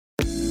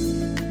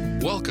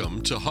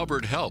Welcome to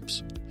Hubbard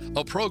Helps,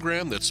 a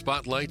program that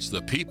spotlights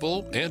the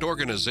people and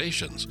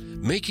organizations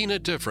making a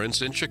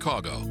difference in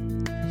Chicago.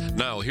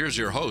 Now here's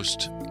your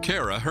host,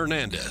 Kara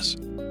Hernandez.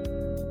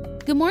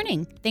 Good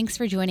morning. Thanks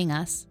for joining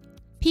us.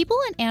 People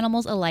and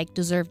animals alike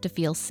deserve to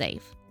feel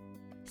safe.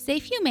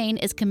 Safe Humane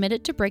is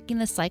committed to breaking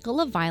the cycle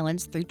of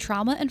violence through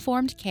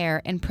trauma-informed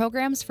care and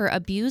programs for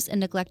abused and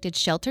neglected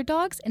shelter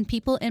dogs and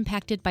people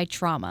impacted by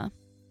trauma.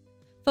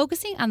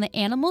 Focusing on the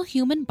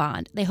animal-human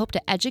bond, they hope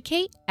to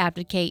educate,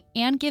 advocate,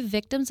 and give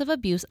victims of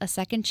abuse a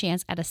second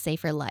chance at a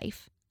safer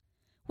life.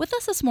 With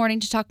us this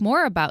morning to talk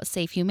more about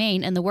Safe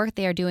Humane and the work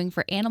they are doing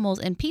for animals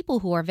and people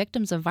who are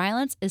victims of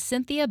violence is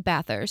Cynthia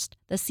Bathurst,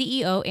 the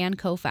CEO and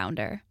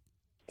co-founder.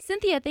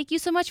 Cynthia, thank you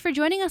so much for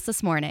joining us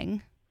this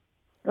morning.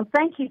 Well,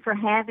 thank you for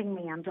having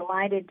me. I'm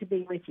delighted to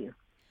be with you.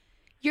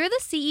 You're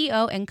the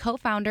CEO and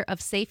co-founder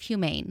of Safe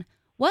Humane.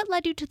 What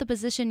led you to the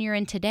position you're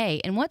in today,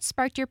 and what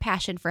sparked your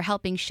passion for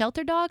helping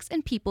shelter dogs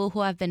and people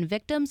who have been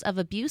victims of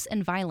abuse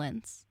and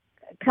violence?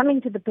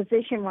 Coming to the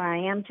position where I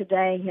am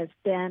today has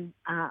been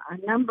a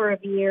number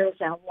of years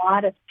and a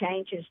lot of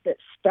changes that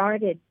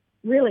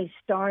really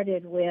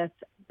started with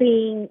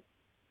being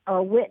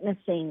or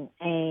witnessing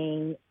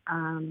the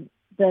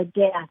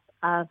death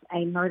of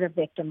a murder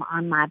victim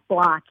on my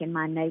block in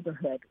my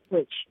neighborhood,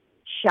 which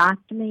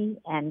shocked me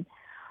and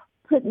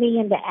put me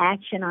into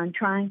action on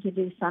trying to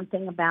do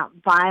something about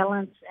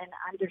violence and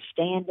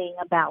understanding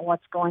about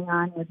what's going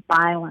on with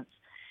violence.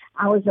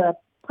 I was a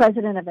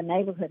president of a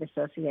neighborhood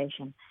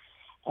association,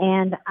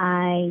 and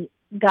I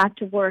got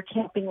to work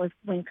helping with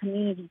when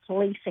community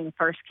policing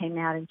first came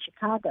out in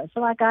Chicago.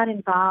 So I got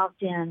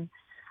involved in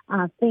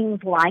things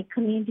like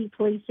community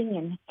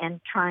policing and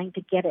trying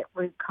to get at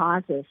root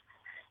causes.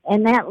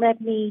 And that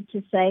led me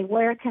to say,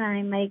 where can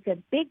I make a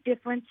big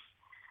difference,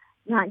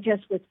 not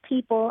just with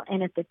people?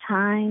 And at the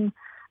time,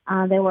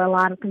 there were a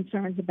lot of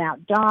concerns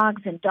about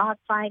dogs and dog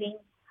fighting.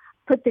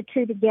 Put the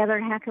two together.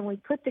 How can we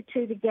put the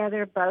two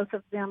together? Both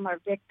of them are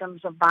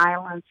victims of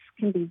violence,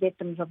 can be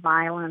victims of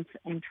violence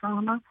and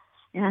trauma.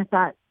 And I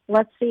thought,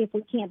 let's see if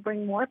we can't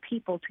bring more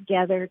people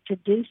together to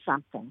do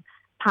something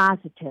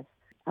positive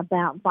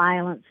about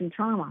violence and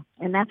trauma.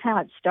 And that's how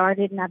it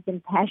started, and I've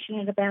been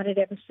passionate about it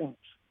ever since.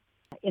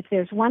 If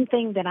there's one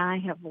thing that I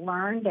have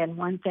learned and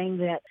one thing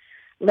that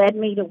led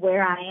me to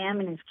where I am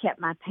and has kept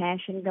my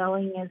passion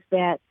going is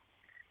that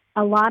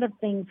a lot of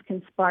things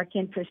can spark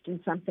interest in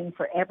something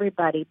for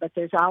everybody, but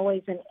there's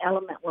always an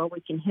element where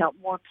we can help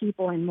more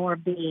people and more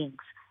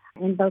beings.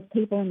 And both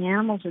people and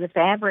animals are the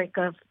fabric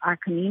of our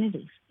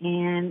communities,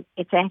 and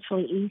it's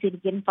actually easy to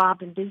get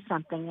involved and do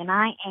something, and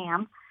I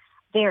am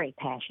very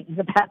passionate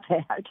about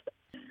that.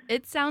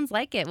 It sounds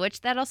like it,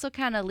 which that also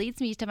kind of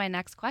leads me to my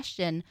next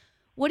question.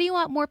 What do you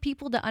want more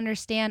people to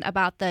understand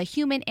about the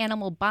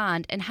human-animal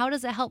bond, and how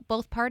does it help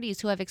both parties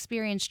who have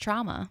experienced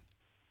trauma?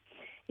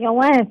 You know,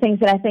 one of the things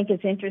that I think is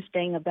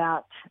interesting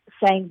about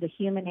saying the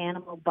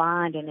human-animal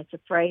bond, and it's a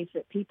phrase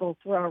that people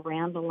throw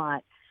around a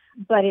lot,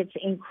 but it's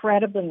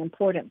incredibly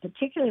important,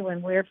 particularly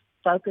when we're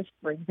focused,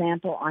 for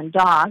example, on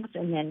dogs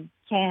and then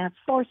cats,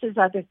 horses,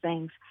 other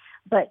things.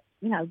 But,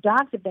 you know,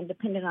 dogs have been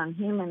dependent on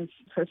humans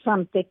for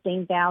some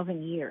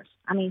 15,000 years.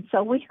 I mean,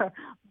 so we are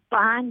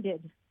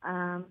bonded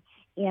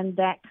in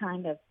that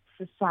kind of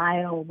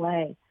societal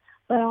way.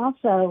 But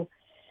also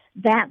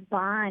that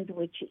bond,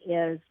 which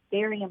is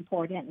very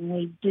important, and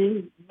we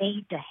do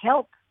need to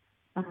help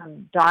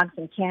dogs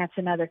and cats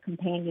and other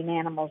companion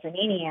animals and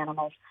any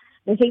animals.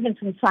 There's even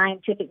some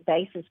scientific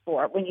basis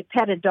for it. When you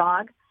pet a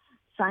dog,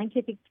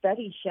 scientific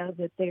studies show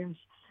that there's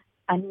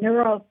a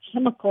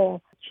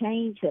neurochemical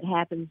change that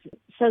happens.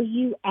 So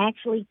you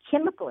actually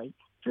chemically,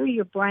 through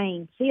your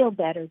brain, feel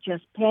better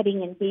just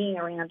petting and being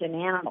around an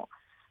animal.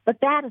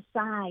 But that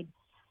aside,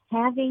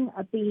 having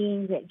a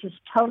being that just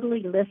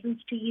totally listens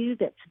to you,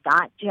 that's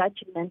not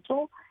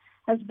judgmental,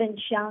 has been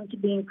shown to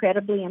be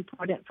incredibly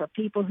important for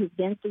people who've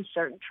been through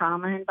certain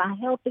trauma. And by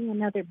helping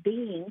another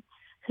being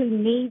who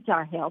needs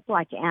our help,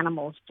 like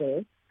animals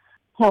do,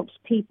 helps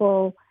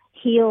people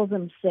heal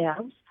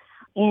themselves.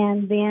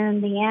 And then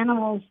the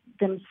animals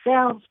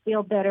themselves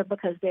feel better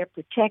because they're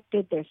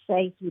protected, they're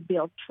safe, you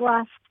build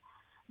trust,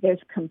 there's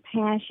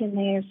compassion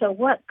there. So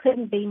what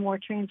couldn't be more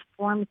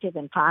transformative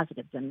and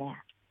positive than that?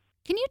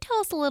 Can you tell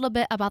us a little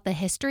bit about the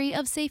history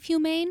of Safe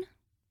Humane?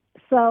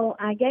 So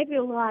I gave you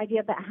a little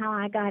idea about how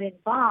I got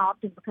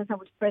involved, and because I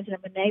was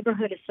president of a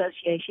neighborhood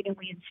association and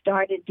we had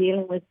started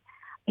dealing with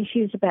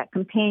issues about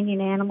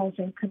companion animals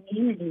and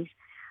communities.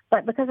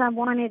 But because I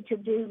wanted to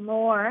do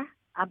more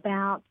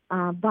about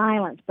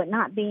violence, but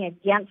not being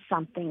against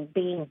something,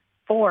 being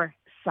for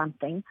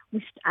something,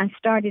 I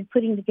started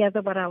putting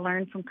together what I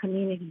learned from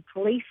community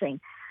policing.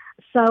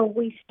 So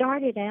we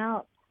started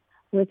out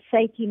with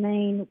Safe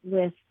Humane,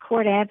 with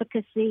court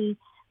advocacy,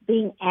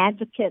 being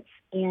advocates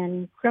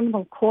in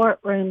criminal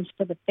courtrooms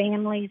for the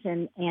families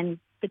and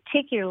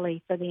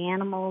particularly for the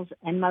animals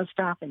and most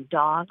often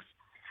dogs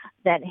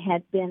that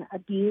had been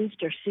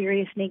abused or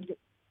seriously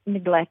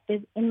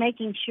neglected, and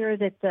making sure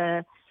that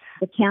the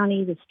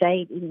county, the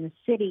state, even the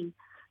city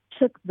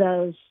took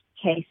those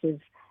cases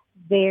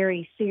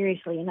very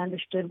seriously and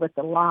understood what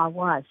the law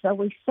was. So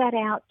we set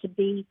out to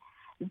be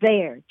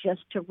there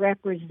just to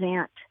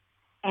represent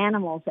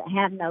animals that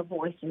have no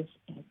voices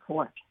in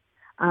court.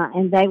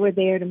 And they were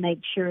there to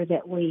make sure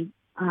that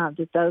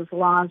that those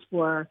laws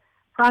were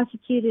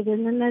prosecuted,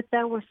 and then that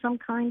there was some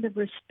kind of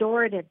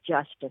restorative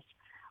justice,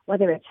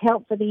 whether it's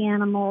help for the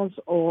animals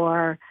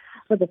or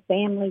for the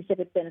families that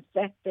have been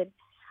affected.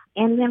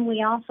 And then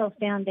we also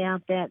found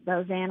out that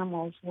those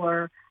animals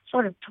were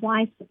sort of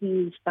twice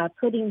abused by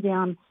putting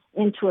them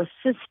into a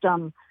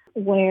system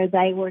where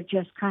they were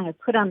just kind of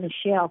put on the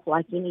shelf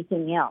like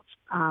anything else.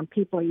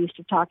 People are used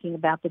to talking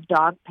about the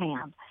dog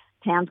pound.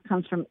 Pound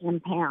comes from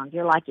impound.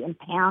 You're like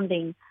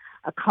impounding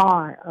a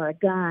car or a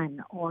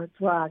gun or a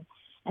drug.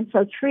 And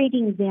so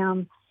treating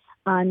them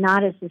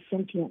not as the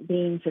sentient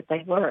beings that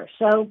they were.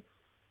 So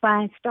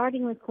by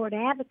starting with court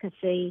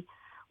advocacy,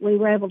 we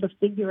were able to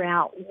figure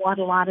out what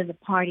a lot of the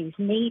parties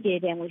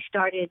needed, and we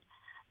started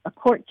a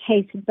court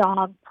case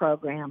dog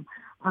program.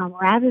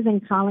 Rather than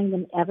calling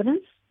them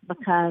evidence,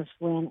 because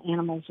when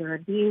animals are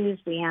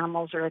abused, the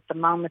animals are at the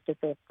moment that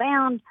they're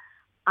found,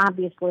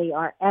 obviously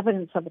are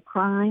evidence of a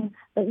crime,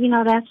 but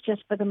that's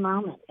just for the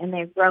moment, and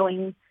they're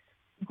growing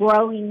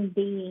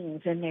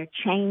beings, and they're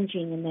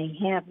changing, and they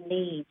have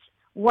needs.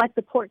 What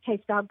the court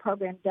case dog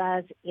program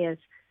does is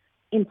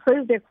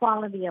improve their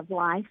quality of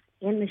life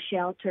in the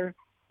shelter,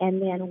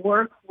 and then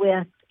work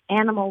with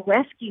animal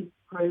rescue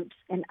groups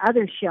and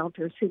other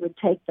shelters who would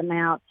take them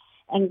out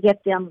and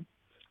get them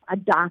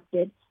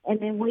adopted. And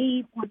then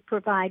we would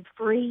provide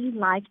free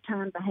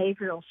lifetime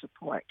behavioral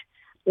support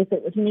if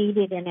it was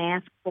needed and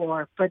asked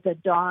for the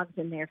dogs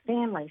and their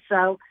families.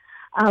 So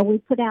we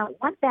put out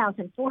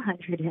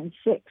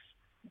 1,406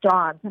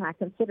 dogs, and I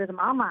consider them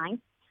all mine.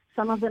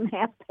 Some of them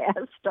have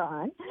passed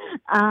on,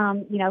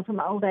 from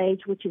old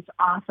age, which is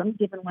awesome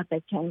given what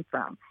they came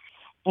from.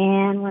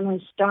 And when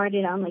we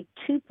started, only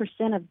 2%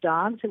 of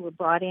dogs who were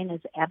brought in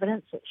as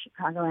evidence at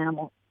Chicago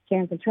Animal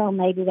Care and Control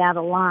made it out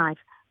alive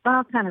for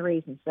all kind of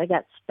reasons. They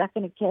got stuck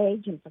in a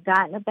cage and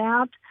forgotten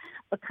about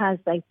because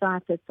they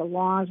thought that the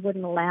laws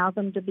wouldn't allow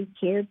them to be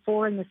cared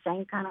for in the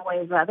same kind of way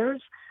as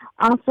others.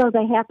 Also,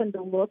 they happened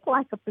to look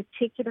like a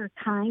particular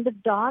kind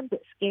of dog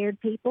that scared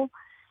people.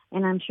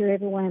 And I'm sure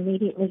everyone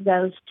immediately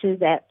goes to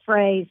that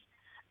phrase,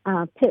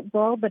 pit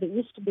bull, but it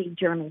used to be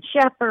German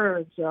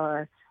shepherds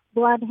or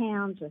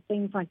bloodhounds or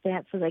things like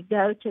that. So they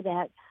go to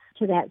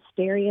that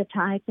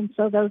stereotype. And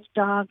so those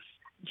dogs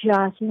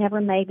just never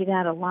made it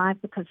out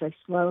alive because they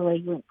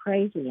slowly went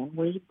crazy. And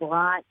we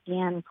brought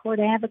in court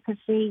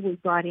advocacy. We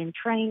brought in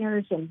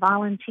trainers and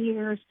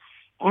volunteers.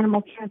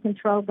 Animal Care and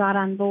Control got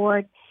on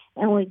board,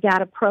 and we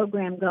got a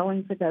program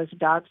going for those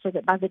dogs so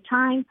that by the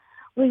time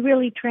we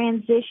really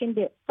transitioned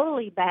it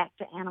fully back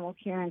to Animal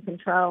Care and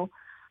Control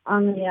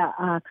only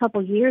a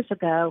couple years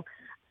ago,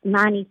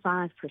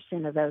 95%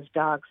 of those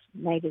dogs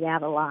made it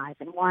out alive.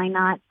 And why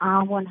not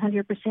all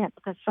 100%?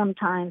 Because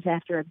sometimes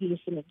after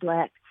abuse and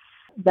neglect,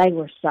 they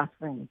were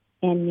suffering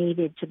and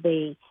needed to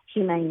be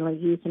humanely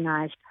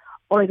euthanized,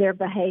 or their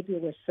behavior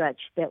was such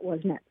that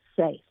wasn't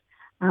safe.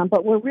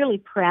 But we're really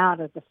proud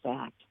of the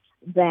fact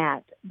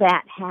that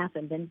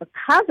happened. And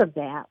because of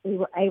that, we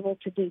were able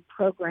to do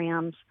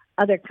programs,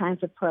 other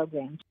kinds of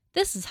programs.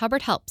 This is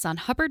Hubbard Helps on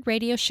Hubbard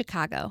Radio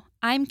Chicago.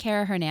 I'm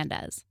Kara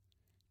Hernandez.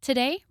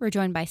 Today, we're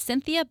joined by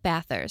Cynthia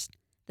Bathurst,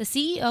 the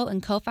CEO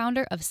and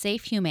co-founder of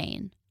Safe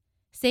Humane.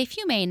 Safe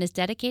Humane is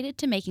dedicated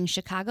to making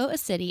Chicago a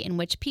city in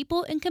which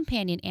people and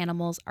companion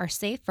animals are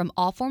safe from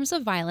all forms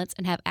of violence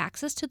and have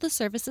access to the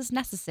services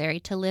necessary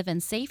to live in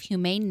safe,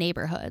 humane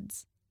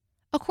neighborhoods.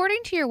 According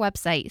to your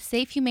website,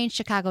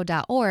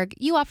 safehumanechicago.org,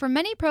 you offer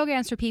many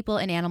programs for people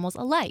and animals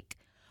alike.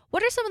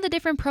 What are some of the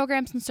different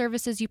programs and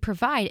services you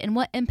provide, and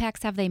what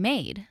impacts have they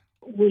made?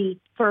 We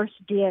first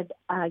did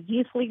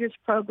youth leaders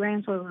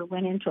programs where we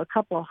went into a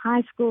couple of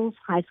high schools.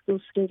 High school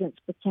students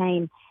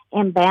became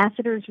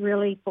ambassadors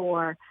really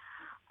for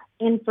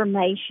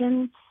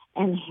information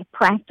and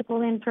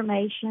practical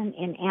information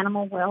in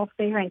animal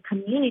welfare and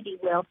community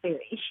welfare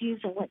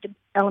issues, and went to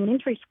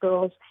elementary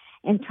schools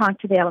and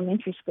talked to the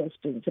elementary school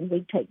students. And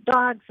we'd take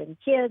dogs and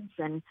kids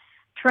and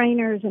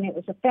trainers, and it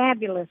was a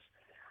fabulous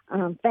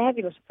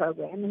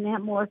program. And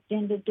that morphed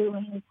into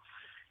doing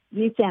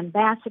youth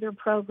ambassador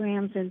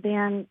programs, and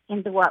then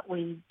into what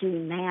we do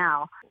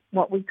now,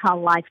 what we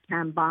call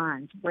lifetime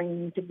bonds,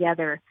 bringing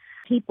together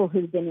people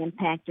who've been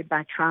impacted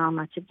by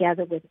trauma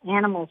together with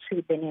animals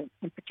who've been,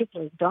 and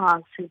particularly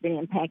dogs who've been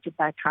impacted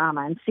by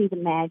trauma, and see the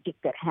magic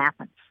that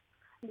happens.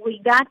 We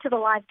got to the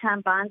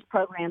lifetime bonds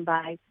program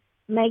by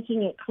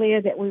making it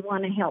clear that we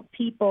want to help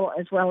people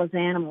as well as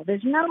animals.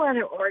 There's no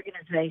other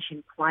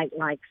organization quite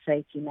like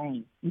Safe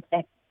Humane. In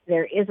fact,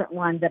 there isn't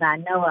one that I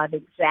know of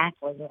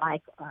exactly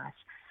like us.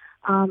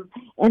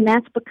 And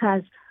that's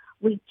because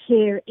we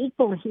care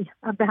equally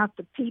about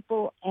the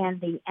people and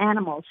the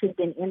animals who've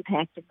been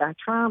impacted by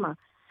trauma.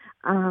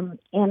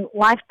 And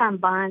Lifetime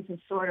Bonds is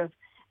sort of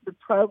the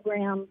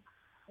program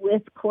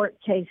with court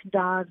case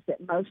dogs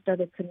that most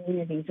other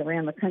communities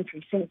around the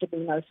country seem to be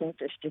most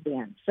interested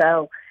in.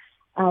 So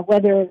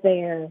whether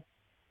they're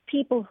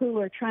people who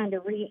are trying to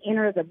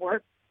re-enter the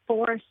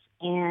workforce,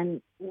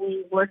 and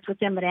we worked with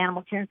them at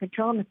Animal Care and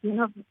Control, and a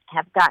few of them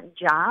have gotten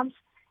jobs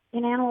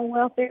in animal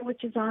welfare,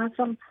 which is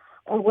awesome,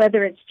 or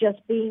whether it's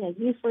just being a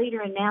youth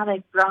leader and now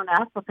they've grown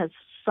up because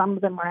some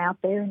of them are out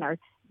there and are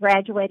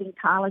graduating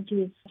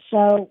colleges.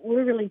 So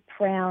we're really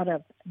proud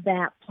of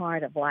that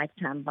part of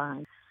Lifetime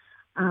Bonds.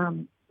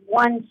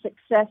 One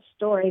success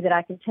story that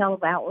I can tell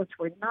about, which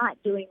we're not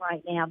doing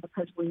right now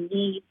because we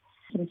need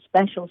some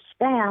special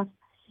staff,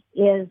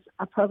 is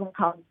a program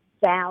called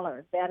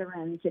Valor,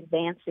 Veterans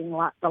Advancing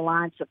the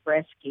Lives of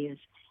Rescues.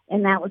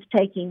 And that was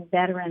taking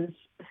veterans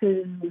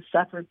who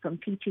suffered from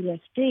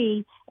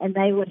PTSD, and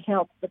they would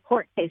help the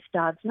court case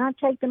dogs, not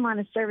take them on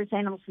as service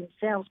animals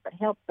themselves, but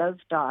help those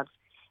dogs.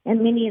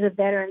 And many of the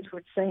veterans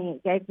were saying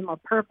it gave them a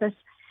purpose,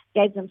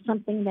 gave them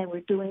something they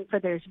were doing for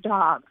their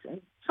dogs.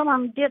 And some of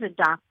them did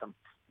adopt them.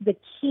 The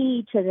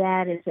key to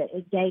that is that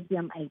it gave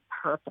them a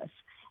purpose,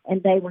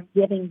 and they were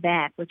giving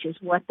back, which is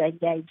what they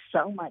gave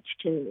so much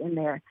to in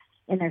their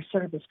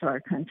service to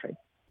our country.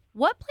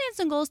 What plans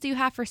and goals do you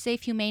have for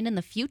Safe Humane in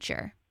the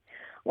future?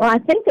 Well, I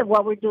think that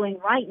what we're doing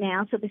right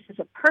now, so this is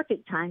a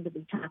perfect time to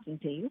be talking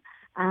to you,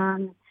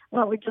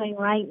 what we're doing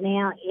right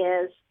now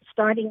is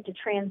starting to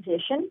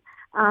transition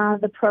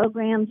the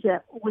programs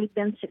that we've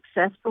been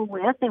successful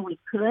with and we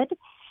could,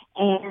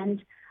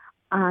 and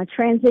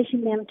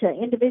transition them to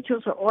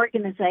individuals or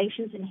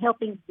organizations and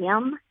helping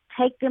them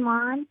take them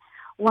on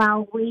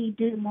while we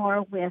do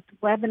more with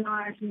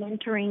webinars,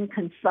 mentoring,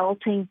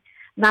 consulting,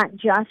 not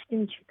just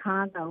in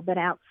Chicago, but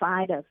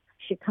outside of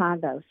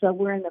Chicago. So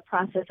we're in the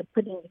process of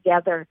putting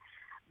together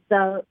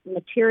the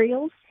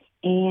materials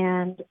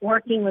and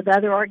working with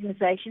other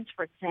organizations.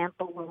 For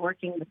example, we're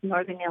working with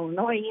Northern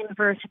Illinois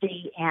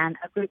University and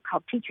a group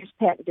called Teacher's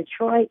Pet in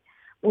Detroit.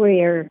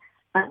 We're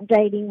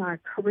updating our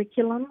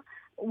curriculum,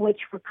 which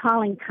we're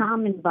calling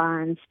Common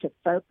Bonds, to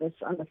focus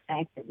on the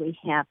fact that we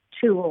have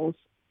tools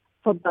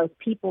for both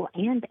people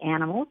and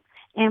animals.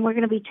 And we're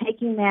going to be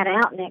taking that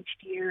out next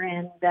year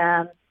and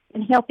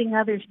helping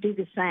others do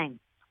the same.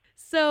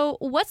 So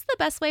what's the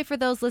best way for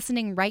those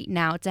listening right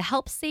now to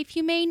help Safe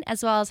Humane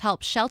as well as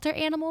help shelter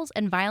animals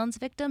and violence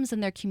victims in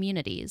their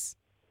communities?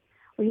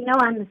 Well, you know,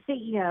 I'm the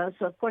CEO,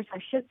 so of course I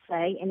should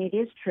say, and it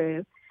is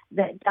true,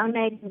 that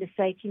donating to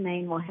Safe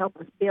Humane will help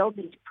us build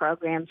these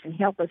programs and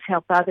help us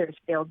help others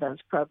build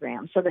those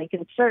programs. So they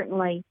can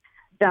certainly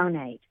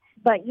donate.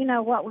 But, you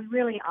know, what we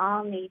really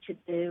all need to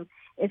do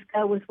is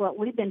go with what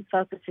we've been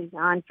focusing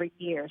on for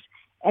years: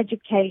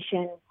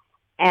 education,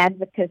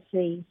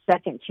 advocacy,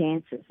 second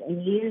chances,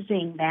 and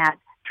using that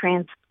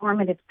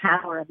transformative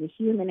power of the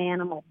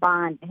human-animal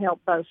bond to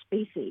help both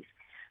species.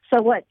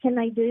 So what can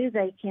they do?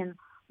 They can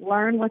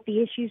learn what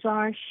the issues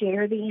are,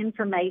 share the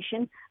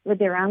information with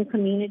their own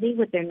community,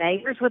 with their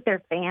neighbors, with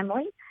their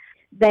family.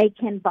 They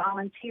can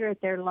volunteer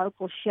at their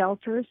local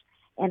shelters,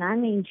 and I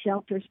mean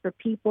shelters for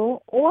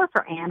people or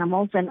for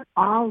animals, and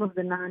all of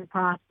the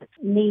nonprofits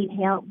need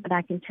help. But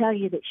I can tell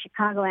you that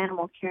Chicago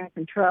Animal Care and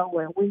Control,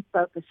 where we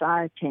focus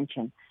our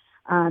attention,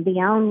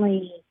 the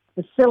only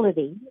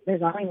facility,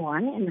 there's only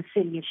one in the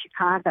city of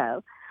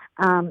Chicago,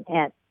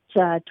 at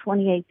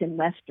 28th and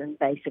Western,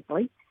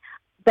 basically.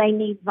 They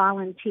need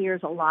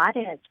volunteers a lot,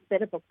 and it's a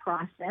bit of a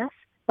process,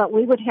 but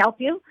we would help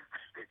you.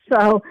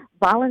 So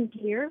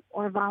volunteer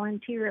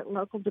at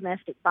local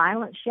domestic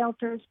violence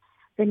shelters.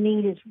 The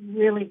need is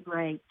really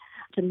great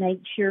to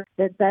make sure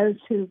that those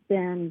who've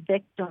been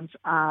victims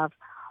of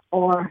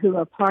or who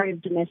are part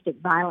of domestic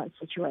violence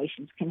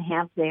situations can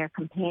have their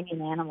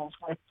companion animals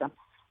with them.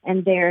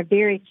 And there are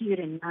very few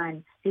to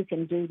none who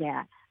can do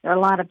that. There are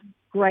a lot of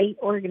great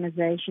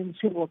organizations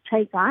who will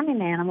take on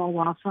an animal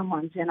while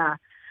someone's in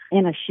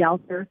a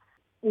shelter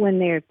when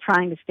they're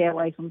trying to stay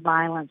away from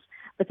violence,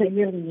 but they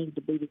really need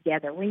to be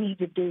together. We need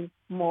to do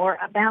more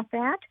about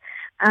that.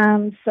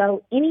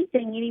 So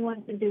anything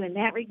anyone can do in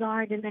that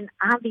regard, and then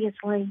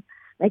obviously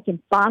they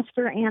can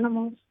foster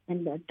animals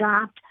and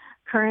adopt.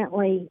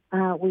 Currently,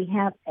 we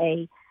have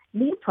a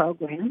new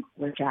program,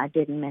 which I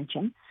didn't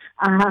mention,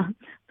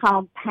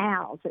 called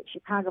PALS at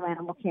Chicago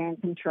Animal Care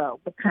and Control,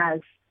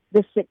 because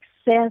the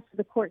success of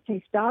the court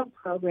case dog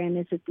program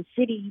is that the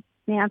city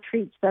now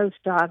treats those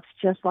dogs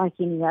just like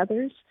any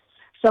others.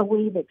 So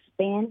we've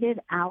expanded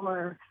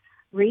our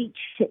reach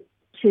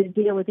to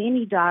deal with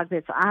any dog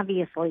that's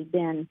obviously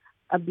been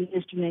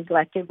abused or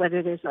neglected,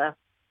 whether there's a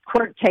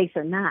court case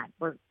or not.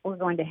 We're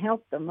going to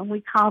help them, and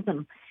we call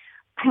them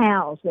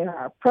PALs. They're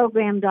our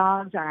program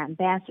dogs, our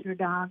ambassador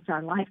dogs,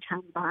 our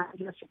lifetime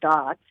bondless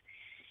dogs.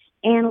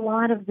 And a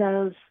lot of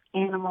those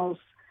animals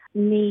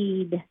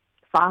need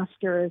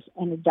fosters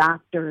and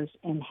adopters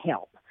and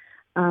help.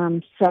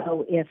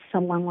 So if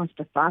someone wants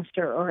to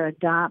foster or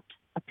adopt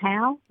a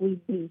PAL,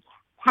 we'd be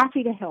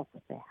happy to help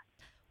with that.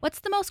 What's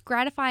the most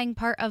gratifying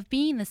part of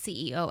being the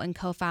CEO and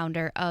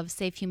co-founder of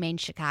Safe Humane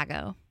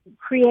Chicago?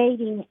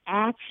 Creating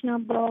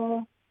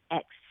actionable,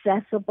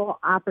 accessible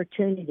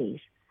opportunities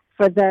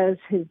for those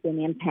who've been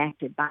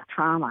impacted by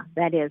trauma.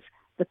 That is,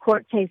 the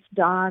court case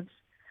dogs,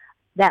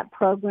 that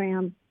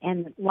program,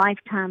 and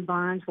lifetime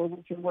bonds, where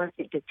we can work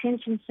at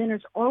detention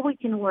centers, or we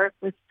can work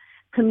with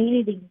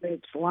community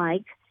groups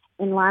like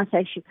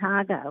Enlace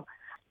Chicago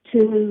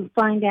to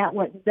find out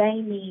what they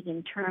need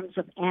in terms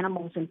of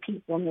animals and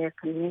people in their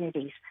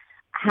communities.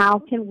 How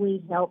can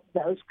we help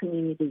those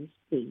communities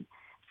be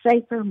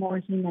safer, more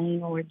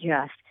humane, or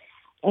just?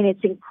 And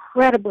it's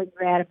incredibly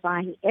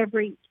gratifying,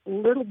 every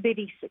little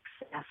bitty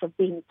success of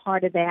being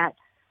part of that,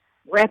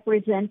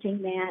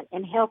 representing that,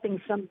 and helping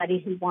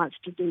somebody who wants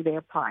to do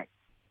their part.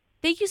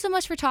 Thank you so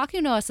much for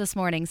talking to us this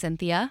morning,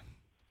 Cynthia.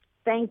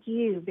 Thank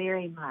you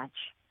very much.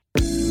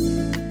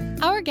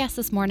 Our guest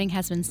this morning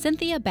has been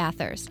Cynthia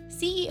Bathurst,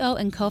 CEO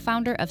and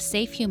co-founder of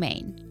Safe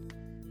Humane.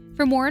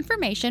 For more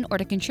information or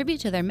to contribute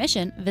to their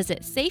mission,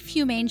 visit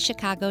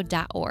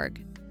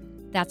safehumanechicago.org.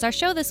 That's our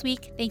show this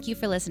week. Thank you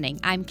for listening.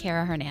 I'm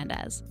Kara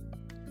Hernandez.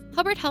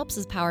 Hubbard Helps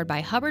is powered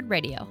by Hubbard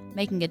Radio,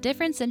 making a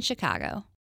difference in Chicago.